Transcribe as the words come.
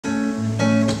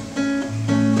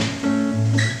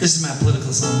This is my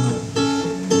political song though.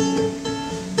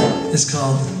 It's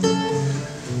called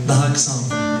The Hug Song.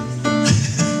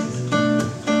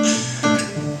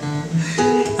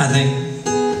 I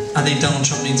think Donald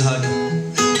Trump needs a hug.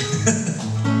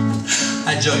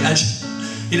 I joke.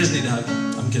 He doesn't need a hug.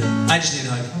 I'm kidding. I just need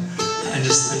a hug. I'm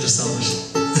just selfish.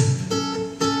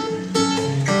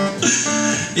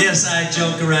 Yes, I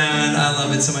joke around. I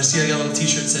love it so much. See, I got a little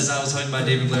T-shirt that says I was hugged by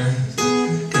David Blair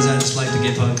because I just like to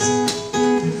give hugs.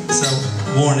 So,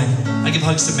 warning. I give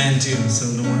hugs to men too, so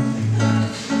don't worry.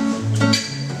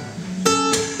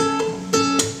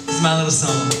 It's my little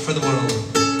song for the world.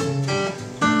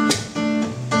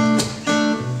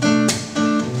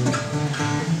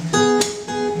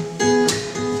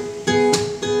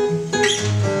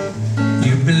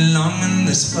 You belong in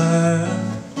this world.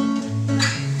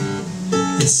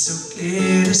 It's so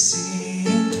clear to see.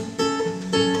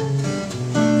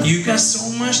 You got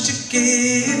so much to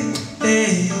give,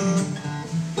 babe.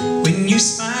 When you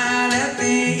smile at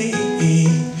me,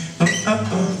 oh, oh,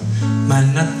 oh.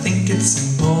 Might not think it's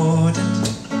important,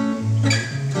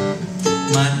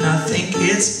 might not think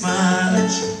it's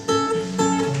much,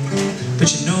 but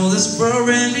you know this world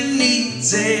really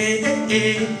needs a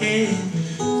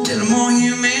little more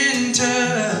human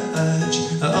touch.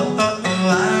 Oh, oh, oh,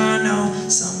 I know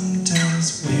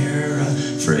sometimes we're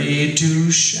afraid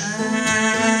to shine,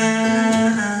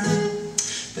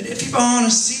 but if you wanna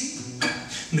see,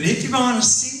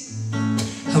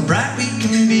 how bright we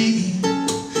can be,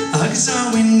 a hug is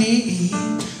all we need.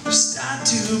 We'll start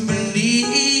to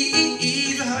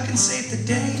believe a hug can save the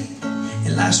day.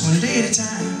 It lasts one day at a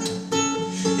time.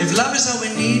 If love is all we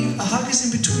need, a hug is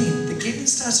in between. The giving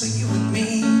starts with you and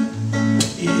me.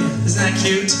 Yeah, isn't that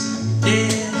cute?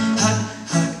 Yeah, hug,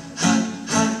 hug, hug,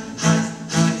 hug, hug,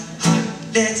 hug, hug.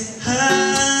 Let's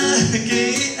hug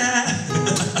it.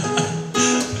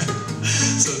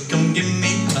 So come give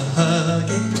me a hug.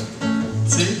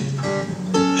 See?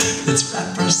 Let's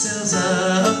wrap ourselves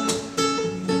up,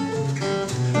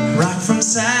 rock from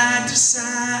side to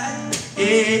side,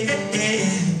 yeah,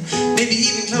 yeah. Maybe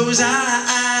even close our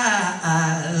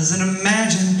eyes and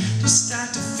imagine to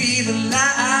start to feel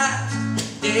alive,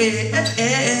 yeah,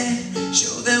 yeah.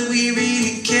 Show that we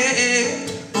really care,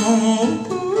 oh,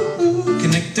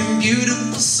 connecting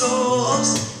beautiful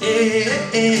souls, yeah,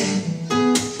 yeah.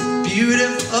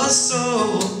 Beautiful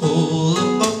soul,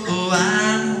 oh, oh, I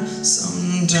know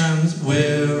sometimes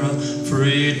we're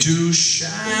afraid to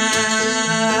shine,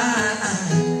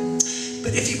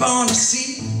 but if you want to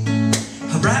see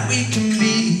how bright we can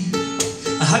be,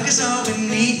 a hug is all we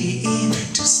need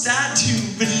to start to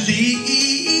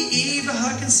believe. A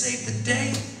hug can save the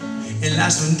day, it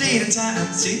lasts one day at a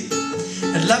time, see?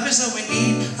 And love is all we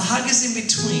need, a hug is in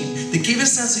between. The giving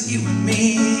starts with you and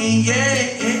me,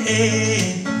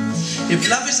 yeah. If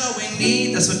love is all we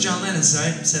need, that's what John Lennon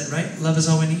said, right? Love is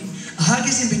all we need. A hug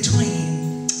is in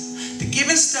between. The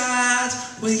giving starts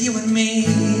with you and me.